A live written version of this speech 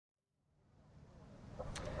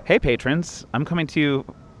Hey, patrons. I'm coming to you,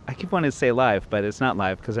 I keep wanting to say live, but it's not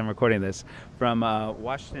live because I'm recording this, from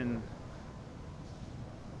Washington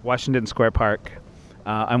Square Park.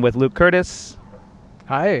 I'm with Luke Curtis.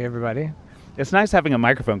 Hi, everybody. It's nice having a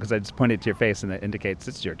microphone because I just pointed to your face and it indicates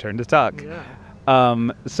it's your turn to talk. Yeah.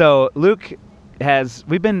 So Luke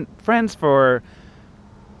we've been friends for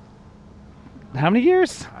how many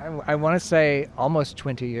years? I want to say almost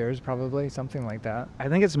 20 years, probably, something like that. I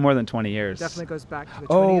think it's more than 20 years. Definitely goes back to the 20th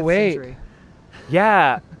Oh, wait. century.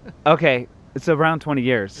 Yeah. Okay. It's around 20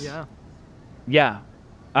 years. Yeah. Yeah.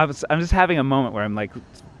 I'm just having a moment where I'm like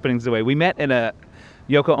putting this away. We met in a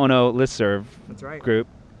Yoko Ono listserv That's right. group.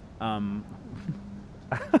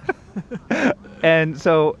 And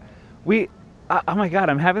so oh my God,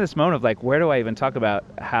 I'm having this moment of like, where do I even talk about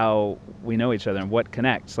how we know each other and what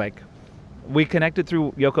connects? Like, we connected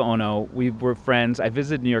through Yoko Ono. We were friends. I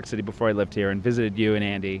visited New York City before I lived here and visited you and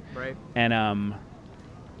Andy. Right. And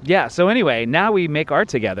yeah, so anyway, now we make art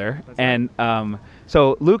together. That's and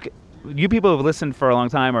so Luke, you people who have listened for a long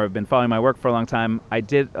time or have been following my work for a long time, I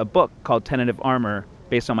did a book called Tentative Armor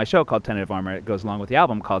based on my show called Tentative Armor. It goes along with the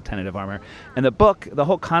album called Tentative Armor. And the book, the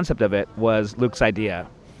whole concept of it was Luke's idea.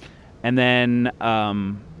 And then,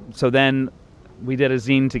 so then we did a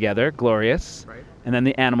zine together, Glorious. Right. And then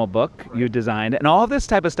the animal book you designed. And all of this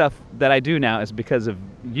type of stuff that I do now is because of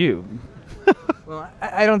you. Well,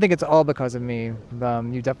 I don't think it's all because of me.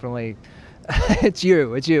 You definitely, it's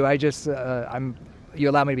you. I just, you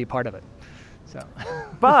allow me to be part of it. So.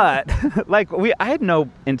 But like I had no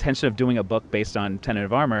intention of doing a book based on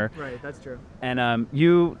Tentative Armor. Right, that's true. And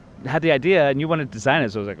you had the idea and you wanted to design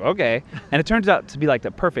it, so I was like, okay. And it turns out to be like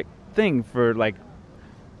the perfect thing for like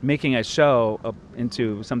making a show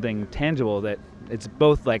into something tangible that it's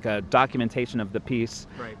both like a documentation of the piece.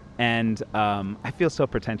 Right. And I feel so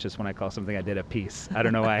pretentious when I call something I did a piece. I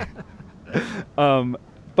don't know why.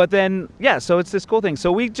 But then, yeah, so it's this cool thing.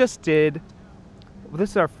 So we just did,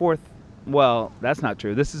 this is our fourth, well, that's not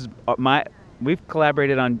true. This is we've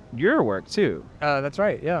collaborated on your work too. That's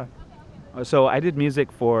right, yeah. So I did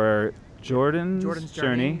music for Jordan's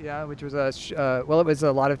Journey. Yeah, which was it was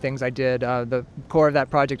a lot of things I did. The core of that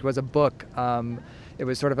project was a book. It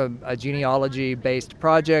was sort of a genealogy-based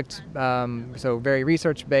project, so very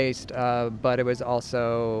research-based, but it was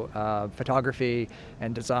also photography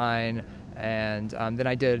and design. And then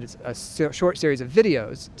I did a short series of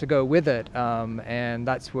videos to go with it, and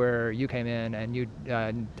that's where you came in,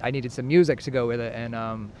 and I needed some music to go with it,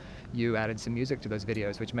 and you added some music to those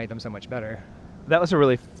videos, which made them so much better. That was a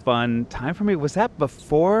really fun time for me. Was that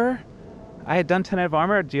before I had done Tentative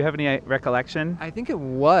Armor? Do you have any recollection? I think it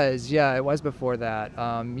was before that.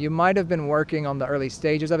 You might have been working on the early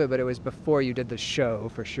stages of it, but it was before you did the show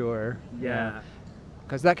for sure. Yeah.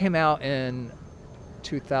 Because that came out in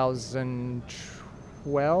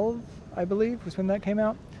 2012, I believe, was when that came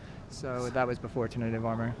out. So that was before Tentative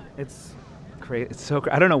Armor. It's crazy. It's so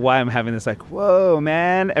I don't know why I'm having this like, whoa,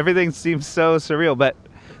 man, everything seems so surreal. But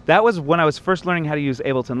that was when I was first learning how to use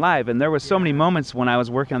Ableton Live, and there were so many moments when I was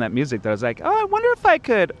working on that music that I was like, oh, I wonder if I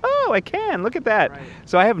could. Oh, I can. Look at that. Right.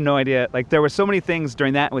 So I have no idea. Like, there were so many things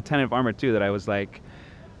during that with Tentative Armor too that I was like,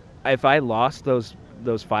 if I lost those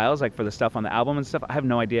files, like for the stuff on the album and stuff, I have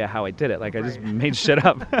no idea how I did it. Like, I just made shit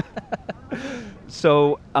up.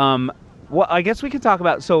 So, well, I guess we could talk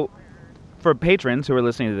about, so for patrons who are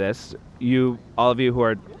listening to this, all of you who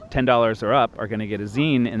are $10 or up are going to get a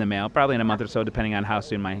zine in the mail, probably in a month or so, depending on how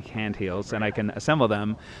soon my hand heals and I can assemble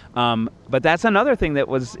them. But that's another thing that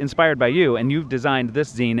was inspired by you, and you've designed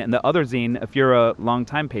this zine and the other zine, if you're a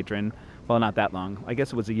longtime patron, well, not that long. I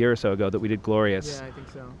guess it was a year or so ago that we did Glorious. Yeah, I think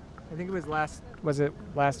so. I think it was last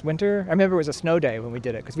winter? I remember it was a snow day when we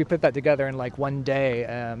did it, because we put that together in like one day,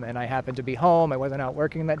 and I happened to be home. I wasn't out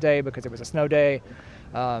working that day because it was a snow day,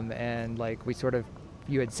 and like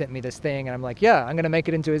you had sent me this thing, and I'm like, yeah, I'm going to make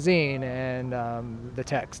it into a zine, and the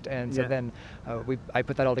text. And so then I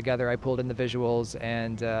put that all together. I pulled in the visuals,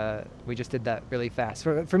 and we just did that really fast.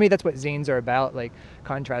 For me, that's what zines are about. Like,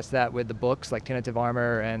 contrast that with the books, like Tentative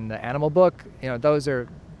Armor and the Animal book. You know, those are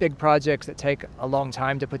big projects that take a long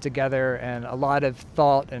time to put together, and a lot of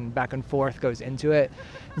thought and back and forth goes into it.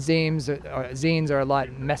 Zines are a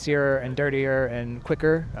lot messier and dirtier and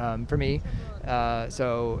quicker for me.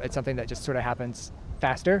 So it's something that just sort of happens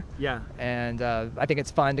faster. Yeah. And I think it's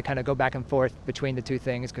fun to kind of go back and forth between the two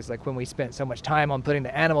things, because like when we spent so much time on putting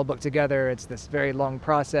the Animal book together, it's this very long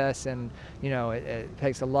process, and you know it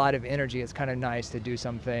takes a lot of energy. It's kind of nice to do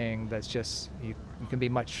something that's just you can be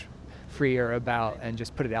much freer about and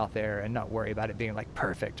just put it out there and not worry about it being like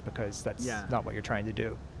perfect, because that's not what you're trying to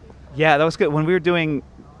do. Yeah, that was good. When we were doing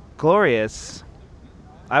Glorious,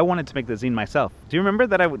 I wanted to make the zine myself. Do you remember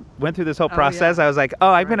that I went through this whole process? Yeah. I was like,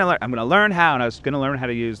 I'm gonna learn how, and I was gonna learn how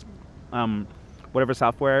to use whatever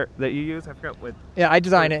software that you use. I forgot what. Yeah, I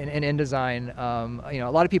design it in InDesign. A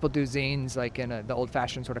lot of people do zines like in the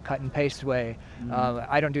old-fashioned sort of cut and paste way.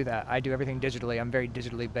 I don't do that. I do everything digitally. I'm very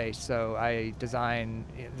digitally based, so I design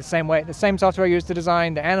the same software I use to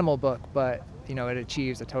design the animal book, but it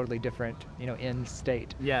achieves a totally different end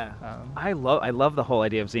state. Yeah, I love the whole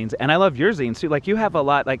idea of zines, and I love your zines too. Like you have a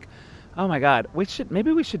lot like. Oh my God!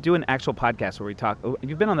 Maybe we should do an actual podcast where we talk.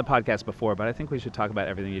 You've been on the podcast before, but I think we should talk about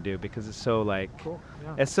everything you do because it's so cool.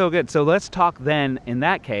 Yeah. It's so good. So let's talk then. In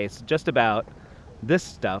that case, just about this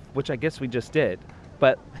stuff, which I guess we just did.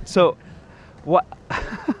 But so, what?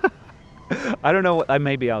 I don't know.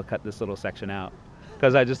 Maybe I'll cut this little section out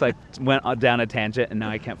because I just went down a tangent and now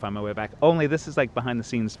I can't find my way back. Only this is like behind the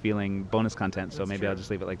scenes feeling bonus content. So maybe I'll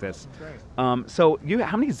just leave it like this. That's right. So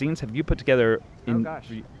how many zines have you put together? Oh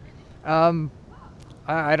gosh.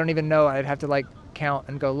 I don't even know. I'd have to count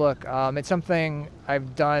and go look. It's something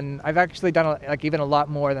I've done. I've actually done even a lot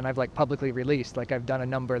more than I've publicly released. I've done a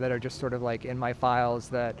number that are just sort of in my files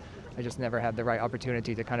that I just never had the right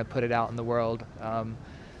opportunity to kind of put it out in the world.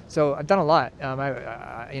 So I've done a lot.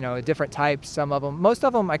 Different types. Most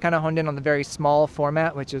of them, I kind of honed in on the very small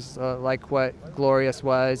format, which is like what Glorious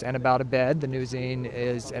was, and About a Bed. The new zine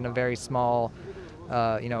is in a very small,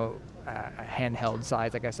 handheld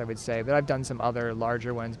size, I guess I would say, but I've done some other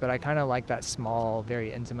larger ones, but I kind of like that small,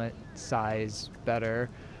 very intimate size better.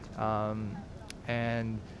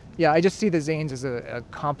 And yeah, I just see the zines as a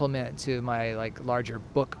complement to my larger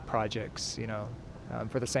book projects,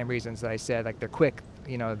 for the same reasons that I said, they're quick,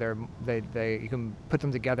 you can put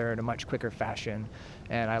them together in a much quicker fashion,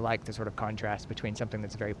 and I like the sort of contrast between something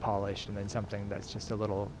that's very polished and then something that's just a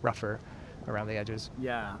little rougher around the edges.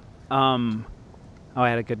 Yeah. I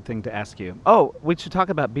had a good thing to ask you. Oh, we should talk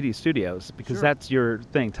about BD Studios because Sure. That's your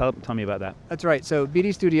thing. Tell me about that. That's right. So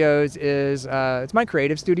BD Studios is it's my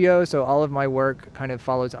creative studio, so all of my work kind of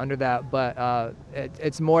follows under that, but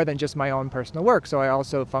it's more than just my own personal work. So I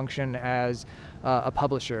also function as a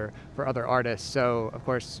publisher for other artists. So, of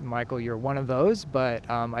course, Michael, you're one of those, but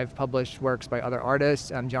I've published works by other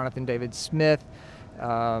artists, Jonathan David Smith,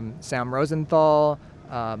 Sam Rosenthal,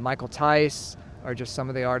 Michael Tice, are just some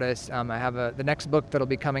of the artists. I have the next book that'll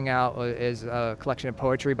be coming out is a collection of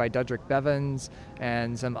poetry by Dudrick Bevans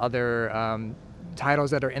and some other titles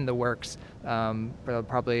that are in the works.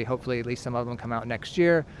 Probably, hopefully, at least some of them come out next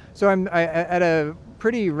year. So I'm at a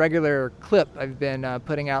pretty regular clip. I've been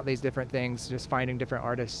putting out these different things, just finding different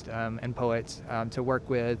artists and poets to work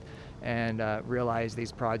with and realize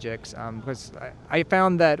these projects. Because I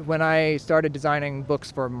found that when I started designing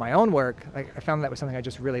books for my own work, I found that was something I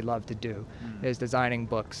just really loved to do, is designing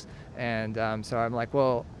books. And so I'm like,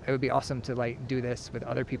 well, it would be awesome to do this with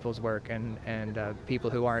other people's work and people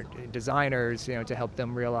who aren't designers, to help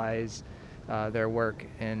them realize their work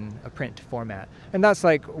in a print format. And that's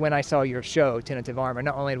when I saw your show, Tentative Armor.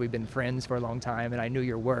 Not only had we been friends for a long time and I knew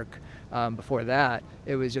your work before that,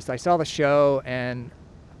 it was just I saw the show and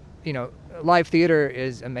live theater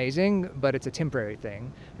is amazing, but it's a temporary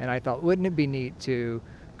thing. And I thought, wouldn't it be neat to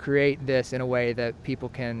create this in a way that people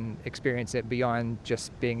can experience it beyond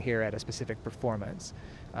just being here at a specific performance?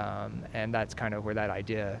 And that's kind of where that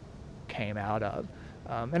idea came out of.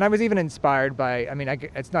 And I was even inspired by,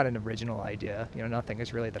 it's not an original idea. Nothing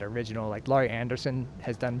is really that original. Laurie Anderson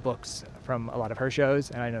has done books from a lot of her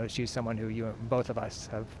shows, and I know she's someone who both of us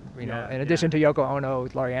have, in addition to Yoko Ono,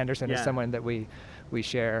 Laurie Anderson is someone that we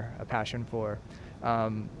share a passion for.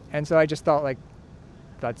 And so I just thought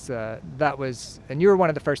that was, and you were one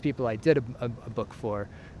of the first people I did a book for.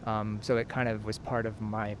 So it kind of was part of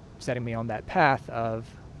my setting me on that path of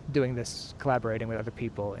doing this, collaborating with other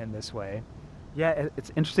people in this way. Yeah,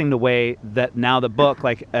 it's interesting the way that now the book,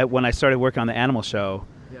 when I started working on the animal show,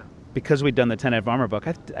 because we'd done the Tentative Armor book,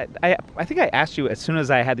 I think I asked you as soon as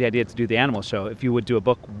I had the idea to do the animal show if you would do a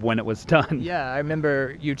book when it was done. Yeah, I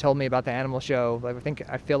remember you told me about the animal show.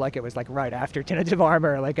 I feel like it was right after Tentative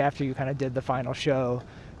Armor, after you kind of did the final show.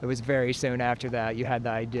 It was very soon after that you had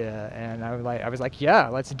the idea, and I was like, yeah,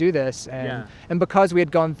 let's do this. And because we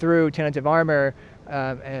had gone through Tentative Armor,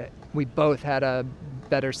 we both had a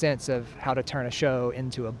better sense of how to turn a show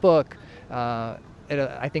into a book.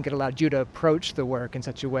 I think it allowed you to approach the work in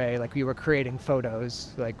such a way, you were creating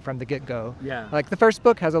photos, from the get-go. Yeah. The first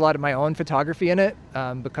book has a lot of my own photography in it,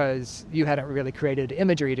 because you hadn't really created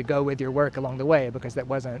imagery to go with your work along the way, because that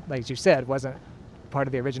wasn't, like you said, wasn't part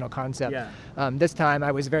of the original concept. Yeah. This time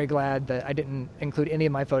I was very glad that I didn't include any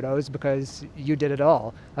of my photos because you did it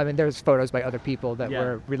all. I mean, there's photos by other people that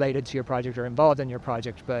were related to your project or involved in your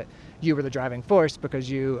project, but you were the driving force because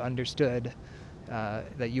you understood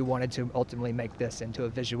that you wanted to ultimately make this into a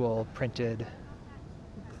visual printed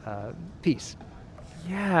piece.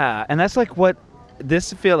 Yeah, and that's like what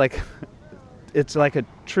this feel like. It's like a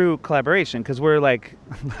true collaboration because we're like,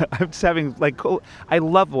 I'm just having like cool. I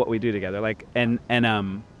love what we do together. Like and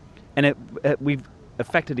we've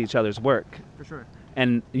affected each other's work. For sure.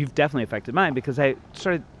 And you've definitely affected mine because I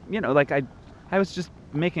started, like I was just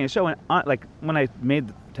making a show and like when I made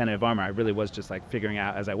the Tentative Armor, I really was just like figuring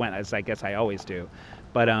out as I went, as I guess I always do.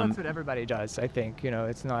 But that's what everybody does. I think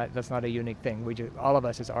that's not a unique thing. We do, all of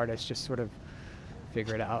us as artists just sort of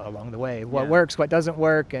figure it out along the way. What works, what doesn't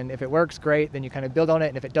work, and if it works, great. Then you kind of build on it,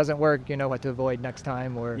 and if it doesn't work, you know what to avoid next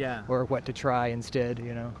time, or what to try instead.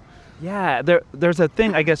 Yeah, there's a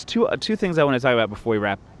thing. I guess two things I want to talk about before we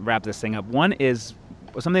wrap this thing up. One is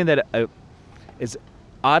something that is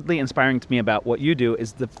oddly inspiring to me about what you do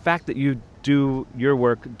is the fact that you do your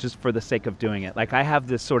work just for the sake of doing it. Like I have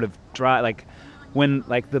this sort of drive. Like when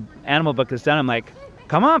like the animal book is done, I'm like,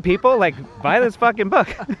 come on, people, like buy this fucking book.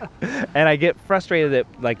 And I get frustrated that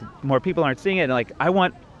like more people aren't seeing it. And like I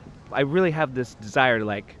really have this desire to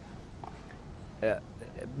like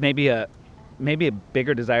maybe a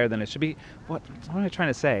bigger desire than it should be. What am I trying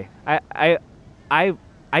to say? I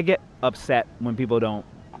get upset when people don't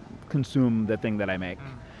consume the thing that I make.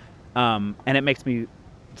 And it makes me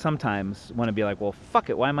sometimes want to be like, well, fuck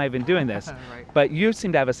it, why am I even doing this? Right. But you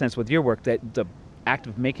seem to have a sense with your work that the act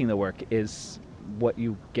of making the work is what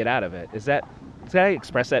you get out of it. Did I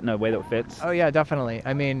express that in a way that fits? Oh yeah, definitely.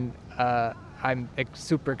 I mean, I'm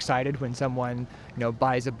super excited when someone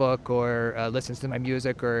buys a book or listens to my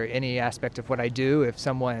music or any aspect of what I do. If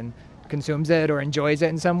someone consumes it or enjoys it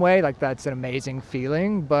in some way, like that's an amazing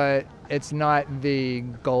feeling, but it's not the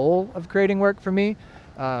goal of creating work for me.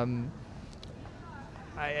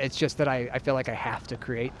 It's just that I feel like I have to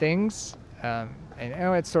create things. And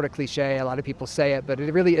it's sort of cliche, a lot of people say it, but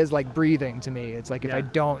it really is like breathing to me. It's like if I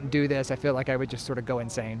don't do this, I feel like I would just sort of go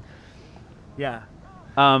insane. Yeah.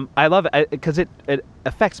 I love it because it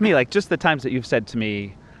affects me, like just the times that you've said to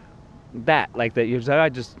me that you've said,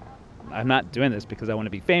 I'm not doing this because I want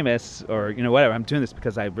to be famous or whatever. I'm doing this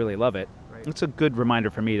because I really love it. Right. It's a good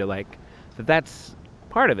reminder for me to like that's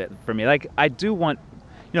part of it for me. Like I do want,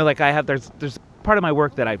 there's part of my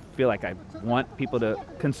work that I feel like I want people to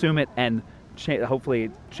consume it and hopefully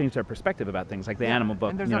change their perspective about things, like the animal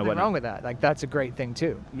book. And there's nothing wrong with that. Like that's a great thing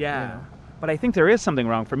too. Yeah. But I think there is something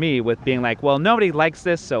wrong for me with being like, well, nobody likes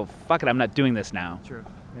this, so fuck it, I'm not doing this now. True.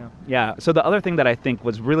 Yeah. Yeah. So the other thing that I think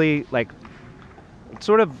was really like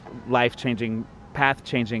sort of life-changing,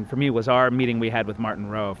 path-changing for me was our meeting we had with Martin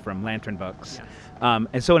Rowe from Lantern Books. Yes.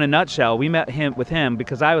 And so in a nutshell, we met with him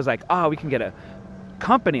because I was like, oh, we can get a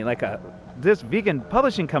company, like this vegan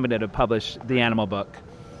publishing company to publish the animal book.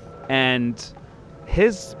 And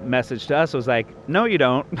his message to us was like, no, you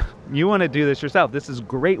don't. You want to do this yourself. This is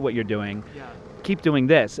great what you're doing. Yeah. Keep doing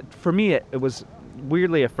this. For me, it was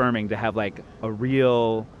weirdly affirming to have like a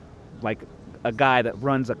real, like a guy that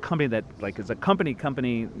runs a company that like is a company,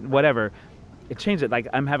 whatever. It changed it. Like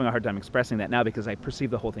I'm having a hard time expressing that now because I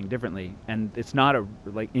perceive the whole thing differently. And it's not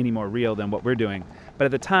any more real than what we're doing. But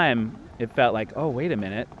at the time, it felt like, oh, wait a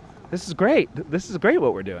minute. This is great. This is great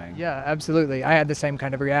what we're doing. Yeah, absolutely. I had the same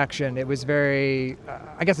kind of reaction. It was very,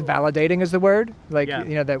 I guess validating is the word. Like,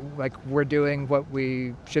 that like we're doing what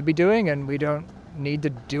we should be doing and we don't need to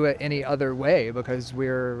do it any other way because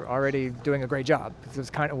we're already doing a great job. This is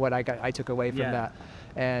kind of what I took away from that.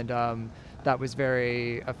 And that was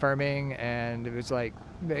very affirming, and it was like,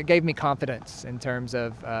 it gave me confidence in terms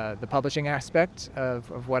of the publishing aspect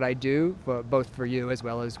of what I do, both for you as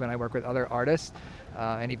well as when I work with other artists.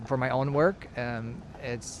 And even for my own work,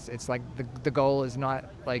 it's like the goal is not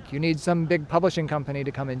like you need some big publishing company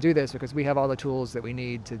to come and do this because we have all the tools that we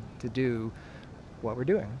need to do what we're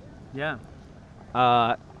doing. Yeah.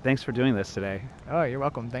 Thanks for doing this today. Oh, you're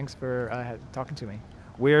welcome. Thanks for talking to me.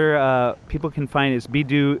 Where people can find is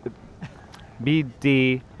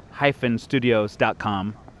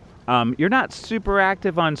bd-studios.com. You're not super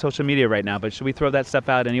active on social media right now, but should we throw that stuff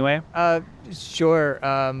out anyway? Sure.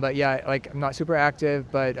 But yeah, like I'm not super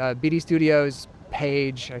active, but BD Studios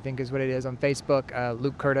page, I think is what it is on Facebook.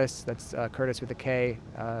 Luke Kurtis, that's Kurtis with a K,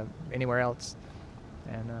 anywhere else.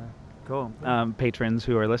 And cool. Patrons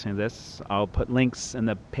who are listening to this, I'll put links in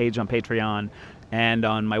the page on Patreon and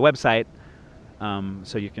on my website.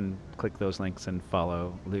 So you can click those links and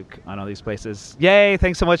follow Luke on all these places. Yay!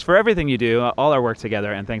 Thanks so much for everything you do, all our work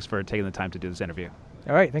together, and thanks for taking the time to do this interview.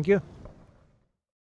 All right, thank you.